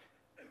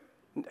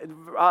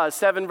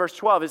 7 verse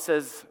 12, it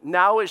says,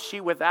 now is she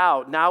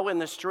without, now in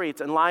the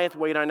streets, and lieth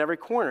wait on every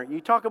corner.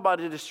 You talk about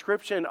a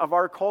description of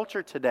our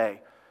culture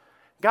today.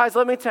 Guys,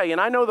 let me tell you,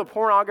 and I know the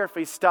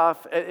pornography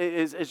stuff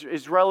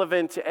is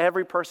relevant to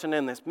every person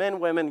in this. Men,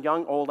 women,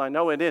 young, old, I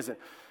know it isn't.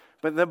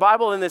 But the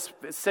Bible in this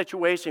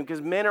situation,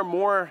 because men are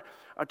more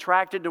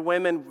attracted to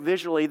women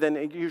visually than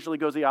it usually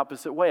goes the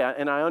opposite way.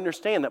 And I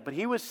understand that. But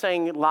he was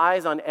saying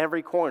lies on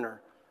every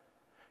corner.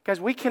 Guys,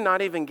 we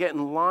cannot even get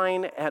in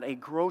line at a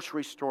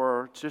grocery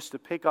store just to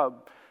pick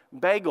up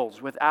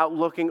bagels without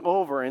looking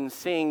over and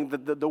seeing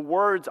the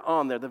words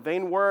on there, the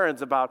vain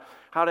words about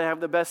how to have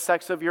the best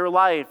sex of your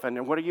life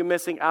and what are you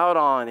missing out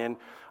on and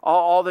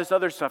all this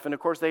other stuff. And of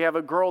course, they have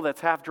a girl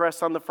that's half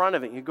dressed on the front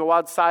of it. You go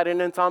outside and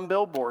it's on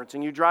billboards,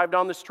 and you drive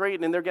down the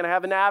street and they're going to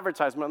have an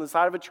advertisement on the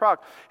side of a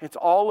truck. It's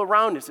all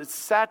around us. It's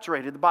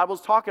saturated. The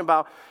Bible's talking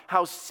about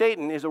how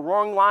Satan is a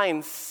roaring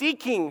lion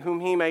seeking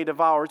whom he may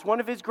devour. It's one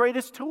of his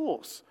greatest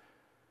tools.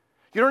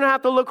 You don't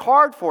have to look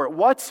hard for it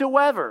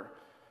whatsoever.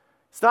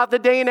 It's not the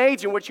day and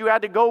age in which you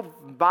had to go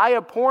buy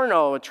a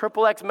porno, a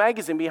XXX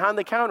magazine behind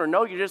the counter.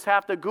 No, you just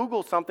have to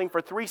Google something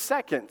for 3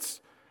 seconds.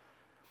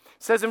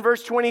 It says in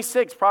verse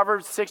 26,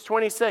 Proverbs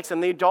 6:26,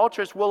 and the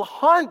adulteress will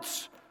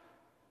hunt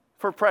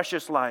for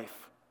precious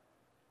life,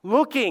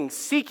 looking,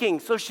 seeking.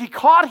 So she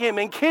caught him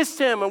and kissed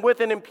him, and with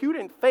an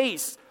impudent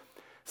face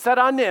said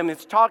unto him,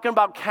 it's talking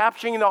about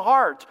capturing the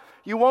heart.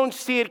 You won't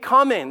see it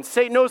coming.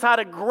 Satan knows how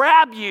to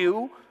grab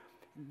you,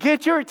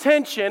 get your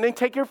attention, and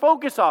take your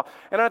focus off.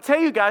 And I'll tell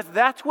you guys,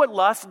 that's what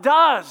lust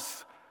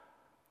does.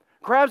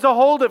 Grabs a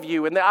hold of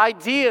you and the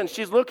idea, and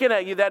she's looking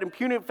at you, that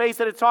impudent face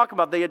that it's talking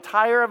about, the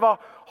attire of a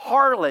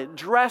harlot,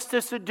 dressed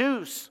to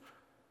seduce.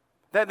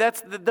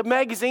 That's the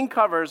magazine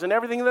covers and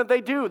everything that they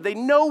do. They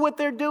know what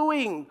they're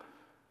doing.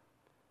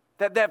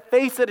 That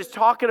face that is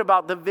talking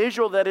about, the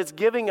visual that it's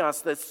giving us,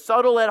 that's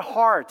subtle at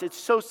heart. It's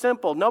so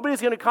simple.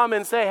 Nobody's going to come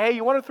and say, hey,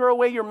 you want to throw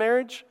away your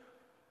marriage?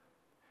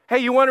 Hey,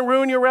 you want to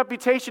ruin your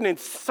reputation?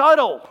 It's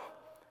subtle,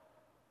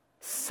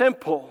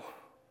 simple.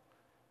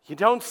 You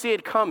don't see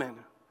it coming.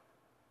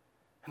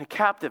 And it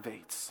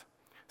captivates.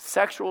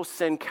 Sexual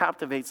sin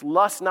captivates.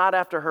 Lust not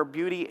after her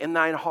beauty in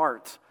thine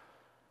heart.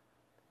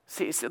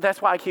 See,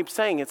 that's why I keep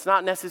saying it's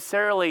not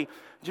necessarily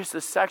just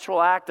a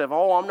sexual act of,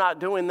 oh, I'm not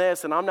doing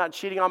this, and I'm not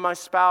cheating on my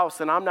spouse,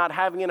 and I'm not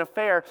having an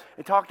affair.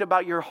 It talked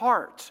about your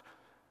heart.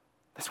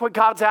 That's what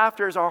God's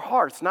after, is our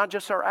hearts, not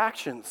just our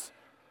actions.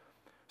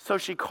 So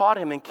she caught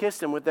him and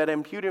kissed him with that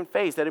impudent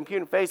face. That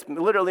impudent face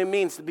literally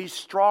means to be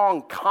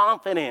strong,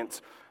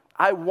 confident.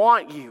 I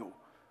want you.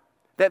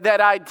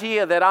 That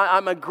idea that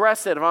I'm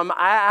aggressive, I'm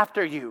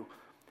after you.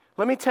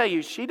 Let me tell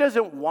you, she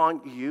doesn't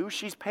want you.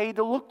 She's paid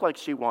to look like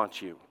she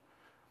wants you.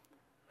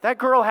 That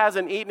girl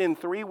hasn't eaten in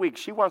 3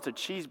 weeks. She wants a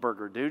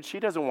cheeseburger, dude. She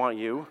doesn't want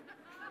you.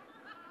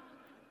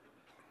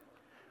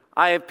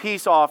 I have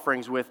peace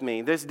offerings with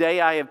me. This day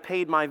I have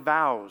paid my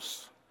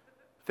vows.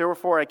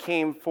 Therefore I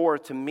came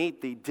forth to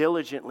meet thee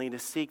diligently, to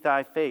seek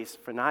thy face,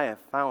 for I have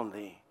found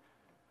thee.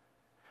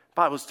 The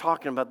Bible's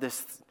talking about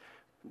this,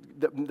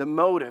 the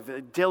motive.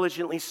 It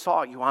diligently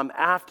sought you. I'm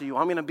after you.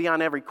 I'm going to be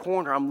on every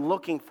corner. I'm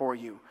looking for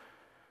you.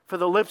 For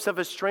the lips of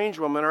a strange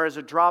woman are as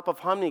a drop of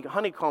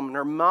honeycomb, and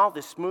her mouth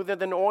is smoother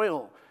than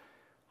oil.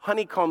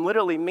 Honeycomb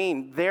literally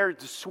mean they're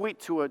sweet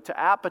to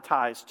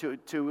appetize,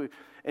 to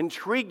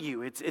intrigue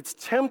you. It's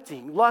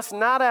tempting. Lust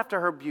not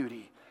after her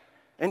beauty.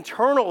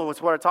 Internal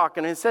is what we're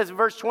talking. And it says in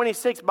verse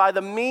 26, by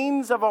the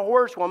means of a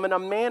horsewoman, a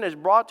man is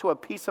brought to a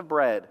piece of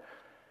bread.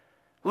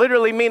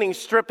 Literally meaning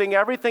stripping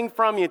everything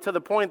from you to the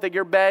point that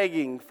you're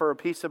begging for a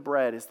piece of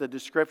bread is the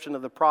description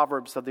of the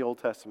Proverbs of the Old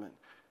Testament.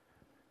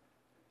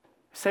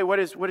 Say, what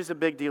is the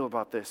big deal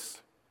about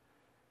this?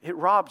 It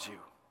robs you.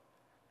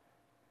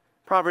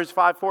 Proverbs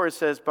 5:4 it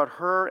says, but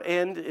her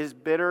end is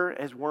bitter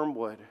as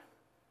wormwood,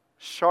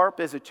 sharp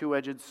as a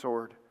two-edged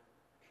sword.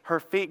 Her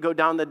feet go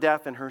down to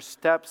death, and her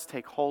steps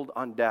take hold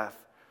on death.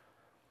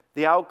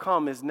 The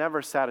outcome is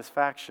never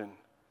satisfaction.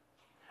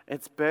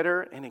 It's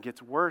bitter, and it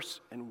gets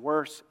worse and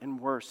worse and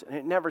worse. And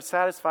it never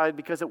satisfies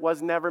because it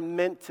was never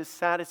meant to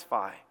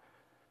satisfy.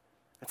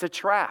 It's a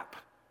trap.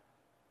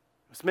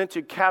 It's meant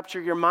to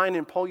capture your mind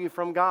and pull you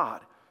from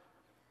God.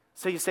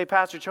 So you say,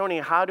 Pastor Tony,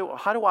 how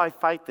do I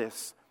fight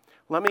this?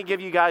 Let me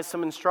give you guys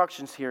some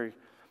instructions here.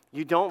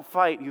 You don't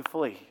fight, you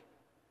flee.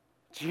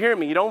 Did you hear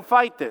me? You don't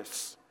fight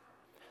this.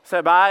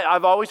 So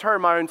I've always heard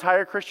my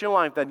entire Christian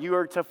life that you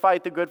are to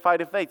fight the good fight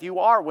of faith. You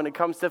are when it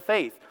comes to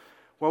faith.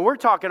 When we're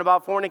talking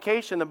about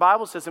fornication, the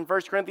Bible says in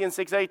 1 Corinthians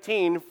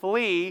 6:18,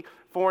 flee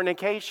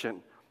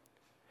fornication.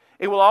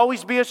 It will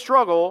always be a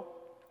struggle.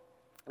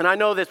 And I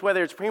know this,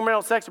 whether it's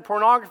premarital sex or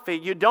pornography,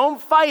 you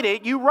don't fight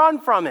it, you run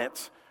from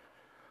it.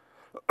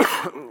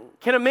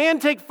 Can a man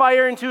take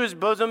fire into his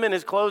bosom and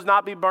his clothes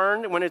not be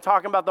burned? When it's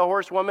talking about the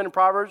horsewoman in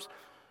Proverbs.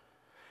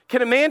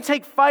 Can a man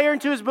take fire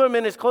into his bosom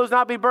and his clothes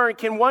not be burned?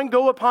 Can one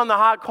go upon the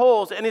hot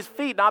coals and his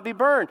feet not be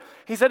burned?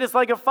 He said it's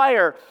like a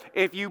fire.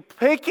 If you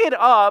pick it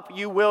up,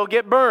 you will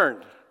get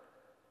burned.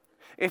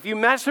 If you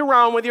mess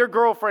around with your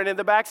girlfriend in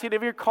the backseat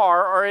of your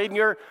car or in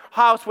your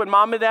house when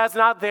mom and dad's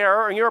not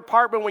there or in your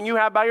apartment when you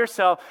have by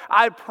yourself,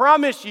 I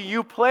promise you,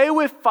 you play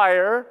with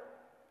fire,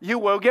 you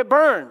will get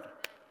burned.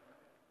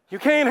 You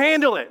can't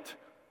handle it.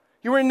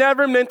 You were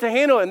never meant to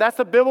handle it, and that's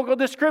the biblical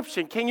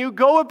description. Can you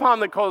go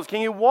upon the coals?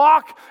 Can you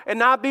walk and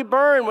not be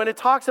burned? When it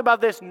talks about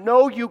this,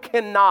 no, you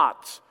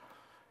cannot.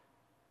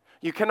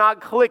 You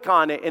cannot click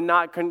on it and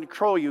not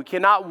control you. You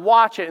cannot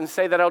watch it and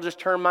say that I'll just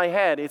turn my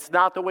head. It's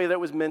not the way that it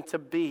was meant to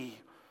be.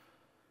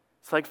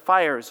 It's like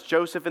fire. It's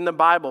Joseph in the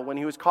Bible. When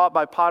he was caught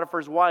by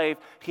Potiphar's wife,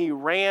 he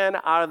ran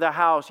out of the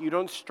house. You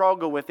don't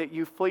struggle with it.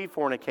 You flee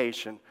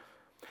fornication.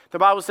 The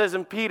Bible says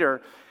in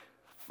Peter,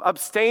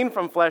 abstain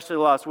from fleshly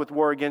lust with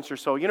war against your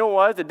soul. You know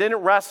what? It didn't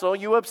wrestle.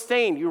 You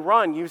abstain. You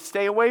run. You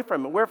stay away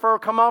from it. Wherefore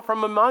come out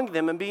from among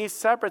them and be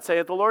separate,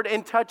 saith the Lord,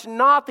 and touch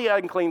not the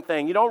unclean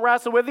thing. You don't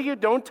wrestle with it. You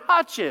don't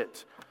touch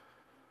it.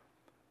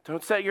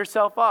 Don't set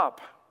yourself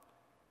up.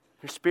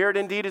 Your spirit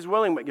indeed is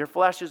willing, but your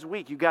flesh is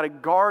weak. You've got to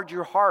guard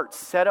your heart.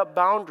 Set up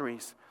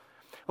boundaries.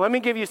 Let me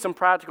give you some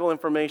practical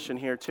information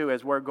here, too,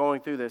 as we're going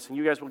through this. And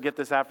you guys will get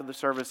this after the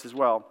service as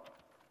well.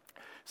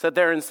 Sit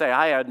there and say,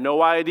 I had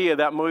no idea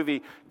that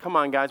movie. Come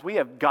on, guys. We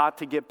have got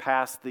to get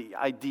past the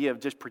idea of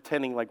just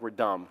pretending like we're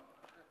dumb.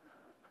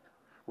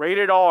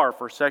 Rated R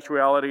for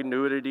sexuality,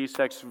 nudity,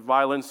 sex,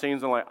 violence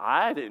scenes. I'm like,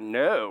 I didn't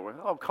know.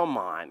 Oh, come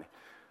on.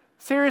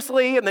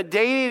 Seriously, in the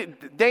day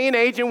and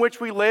age in which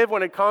we live,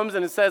 when it comes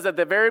and it says at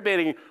the very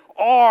beginning,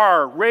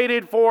 R,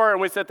 rated for,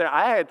 and we sit there.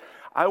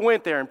 I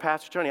went there, and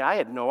Pastor Tony, I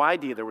had no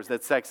idea there was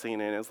that sex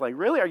scene in it. It's like,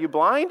 really? Are you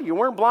blind? You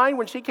weren't blind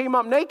when she came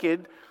up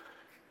naked.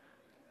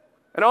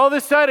 And all of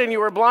a sudden, you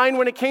were blind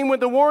when it came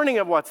with the warning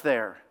of what's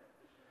there.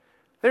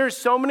 There's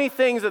so many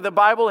things that the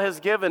Bible has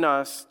given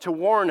us to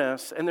warn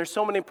us, and there's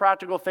so many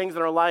practical things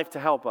in our life to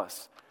help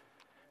us.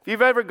 If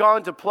you've ever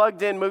gone to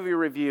Plugged In Movie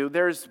Review,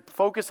 there's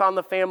Focus on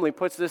the Family,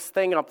 puts this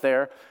thing up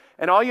there,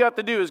 and all you have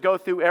to do is go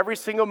through every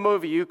single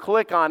movie. You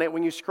click on it.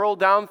 When you scroll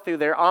down through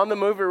there, on the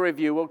movie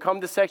review, we'll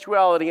come to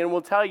sexuality, and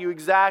we'll tell you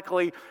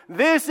exactly,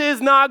 this is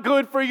not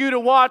good for you to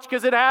watch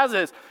because it has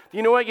this.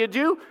 You know what you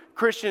do?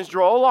 Christians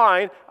draw a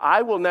line.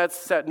 I will not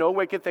set no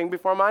wicked thing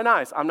before mine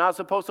eyes. I'm not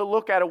supposed to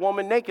look at a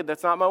woman naked.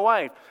 That's not my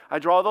wife. I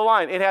draw the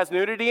line. It has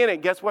nudity in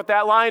it. Guess what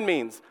that line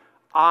means?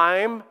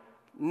 I'm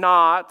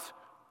not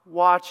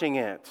watching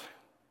it.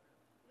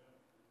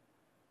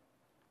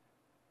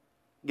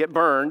 Get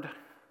burned.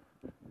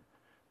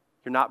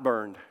 You're not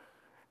burned.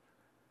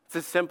 It's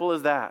as simple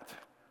as that.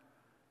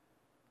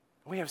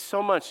 We have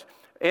so much.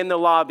 In the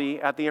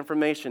lobby at the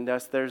information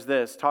desk, there's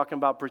this, talking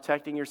about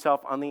protecting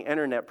yourself on the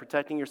internet,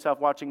 protecting yourself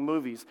watching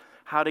movies,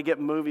 how to get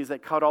movies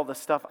that cut all the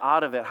stuff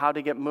out of it, how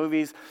to get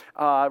movies,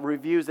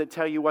 reviews that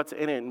tell you what's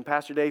in it. And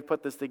Pastor Dave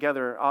put this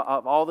together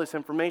of all this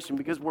information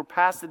because we're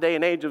past the day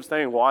and age of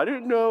saying, well, I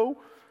didn't know.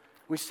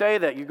 We say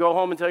that. You go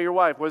home and tell your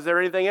wife, was there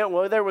anything in it?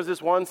 Well, there was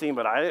this one scene,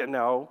 but I didn't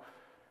know.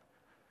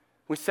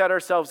 We set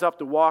ourselves up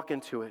to walk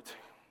into it.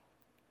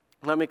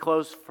 Let me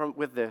close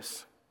with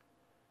this.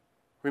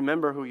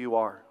 Remember who you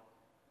are.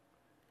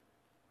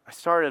 I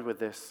started with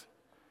this.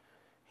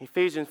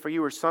 Ephesians, for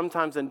you were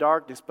sometimes in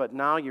darkness, but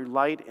now you're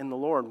light in the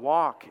Lord.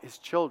 Walk as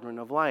children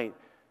of light.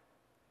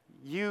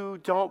 You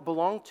don't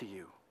belong to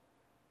you.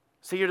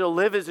 So you're to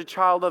live as a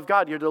child of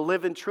God. You're to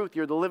live in truth.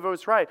 You're to live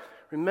what's right.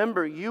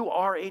 Remember, you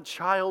are a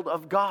child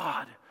of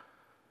God.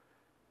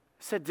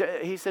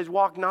 He says,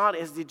 walk not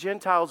as the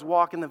Gentiles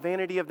walk in the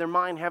vanity of their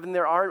mind, having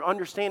their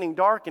understanding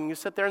darkened. You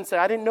sit there and say,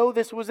 I didn't know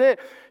this was it.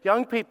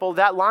 Young people,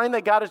 that line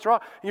that God has drawn,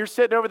 and you're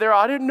sitting over there,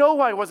 I didn't know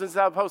I wasn't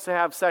supposed to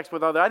have sex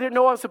with others. I didn't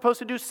know I was supposed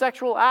to do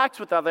sexual acts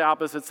with the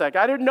opposite sex.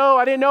 I didn't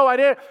know.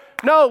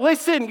 No,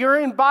 listen, you're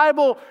in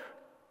Bible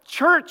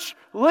church,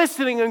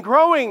 listening and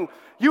growing.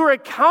 You are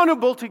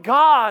accountable to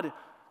God.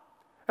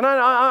 And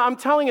I'm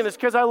telling you this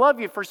because I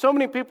love you. For so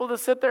many people to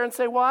sit there and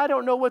say, well, I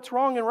don't know what's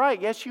wrong and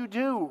right. Yes, you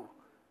do.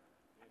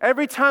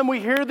 Every time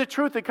we hear the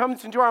truth, it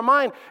comes into our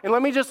mind. And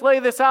let me just lay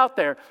this out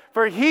there.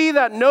 For he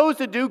that knows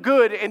to do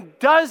good and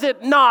does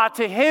it not,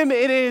 to him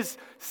it is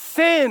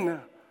sin.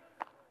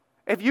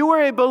 If you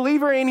are a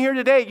believer in here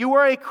today, you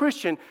are a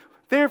Christian.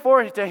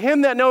 Therefore, to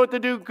him that knoweth to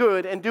do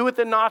good and doeth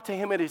it not, to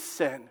him it is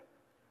sin.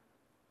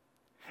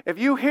 If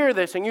you hear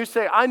this and you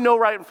say, I know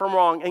right from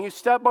wrong, and you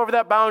step over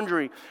that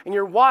boundary, and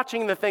you're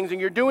watching the things, and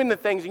you're doing the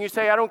things, and you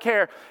say, I don't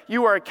care,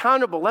 you are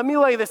accountable. Let me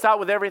lay this out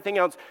with everything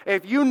else.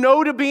 If you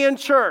know to be in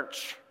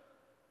church,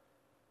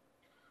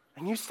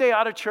 and you stay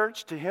out of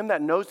church, to him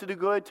that knows to do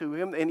good, to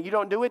him, and you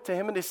don't do it, to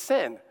him it is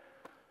sin.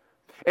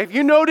 If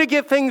you know to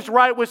get things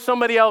right with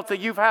somebody else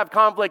that you've had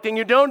conflict, and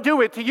you don't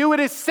do it, to you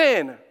it is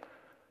sin.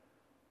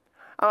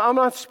 I'm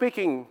not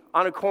speaking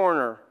on a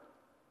corner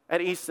at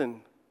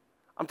Easton.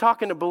 I'm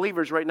talking to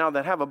believers right now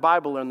that have a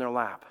Bible in their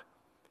lap.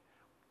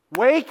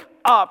 Wake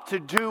up to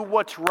do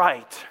what's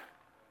right.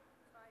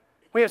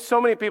 We have so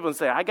many people that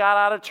say, I got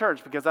out of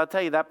church because I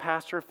tell you that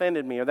pastor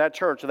offended me, or that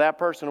church, or that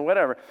person, or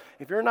whatever.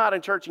 If you're not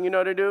in church and you know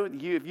what to do,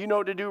 if you know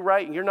what to do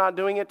right and you're not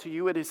doing it, to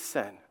you it is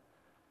sin.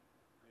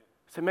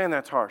 I say, man,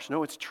 that's harsh.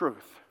 No, it's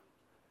truth.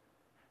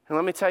 And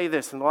let me tell you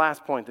this, and the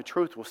last point, the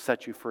truth will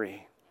set you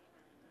free.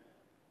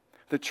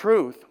 The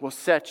truth will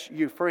set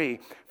you free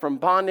from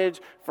bondage,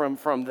 from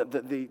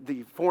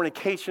the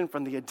fornication,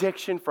 from the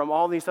addiction, from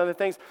all these other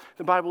things.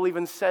 The Bible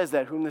even says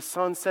that whom the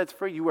Son sets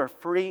free, you are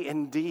free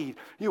indeed.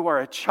 You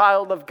are a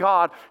child of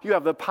God. You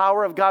have the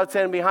power of God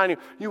standing behind you.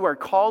 You are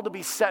called to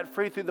be set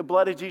free through the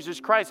blood of Jesus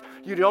Christ.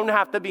 You don't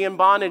have to be in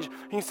bondage.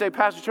 You say,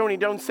 Pastor Tony,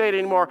 don't say it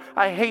anymore.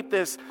 I hate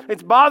this.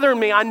 It's bothering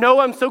me. I know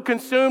I'm so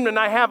consumed and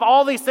I have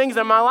all these things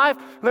in my life.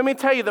 Let me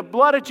tell you, the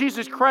blood of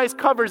Jesus Christ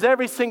covers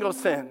every single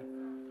sin.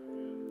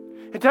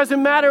 It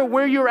doesn't matter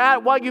where you're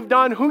at, what you've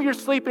done, who you're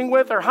sleeping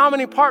with, or how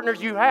many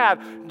partners you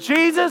have.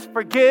 Jesus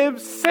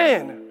forgives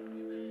sin.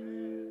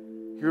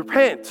 You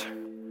repent.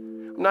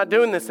 I'm not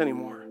doing this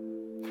anymore.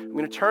 I'm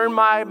going to turn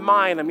my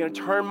mind. I'm going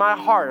to turn my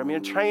heart. I'm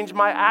going to change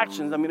my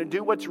actions. I'm going to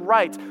do what's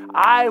right.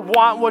 I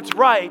want what's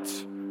right.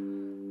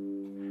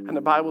 And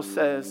the Bible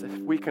says if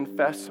we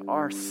confess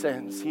our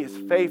sins, he is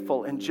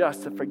faithful and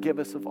just to forgive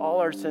us of all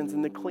our sins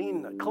and to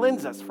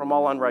cleanse us from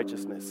all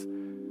unrighteousness.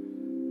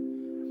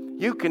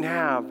 You can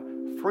have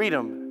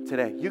freedom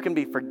today. You can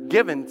be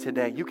forgiven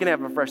today. You can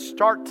have a fresh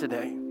start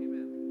today.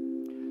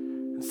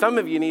 And some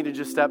of you need to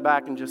just step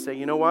back and just say,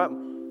 you know what?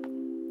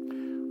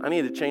 I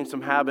need to change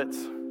some habits.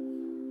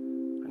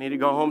 I need to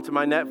go home to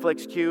my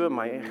Netflix queue and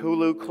my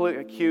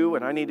Hulu queue,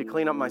 and I need to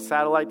clean up my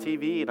satellite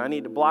TV, and I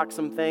need to block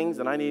some things,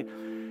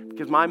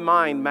 because my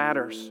mind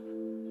matters.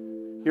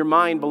 Your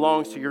mind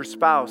belongs to your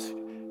spouse.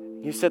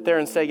 You sit there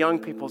and say, young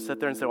people sit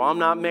there and say, well, I'm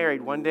not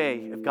married. One day,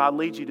 if God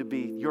leads you to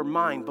be, your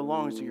mind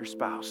belongs to your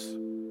spouse.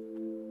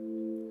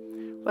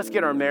 Let's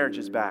get our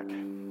marriages back.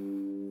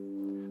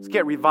 Let's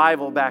get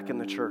revival back in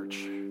the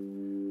church.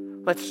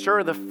 Let's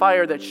stir the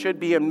fire that should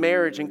be in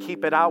marriage and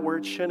keep it out where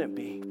it shouldn't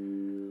be.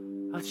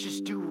 Let's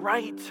just do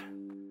right.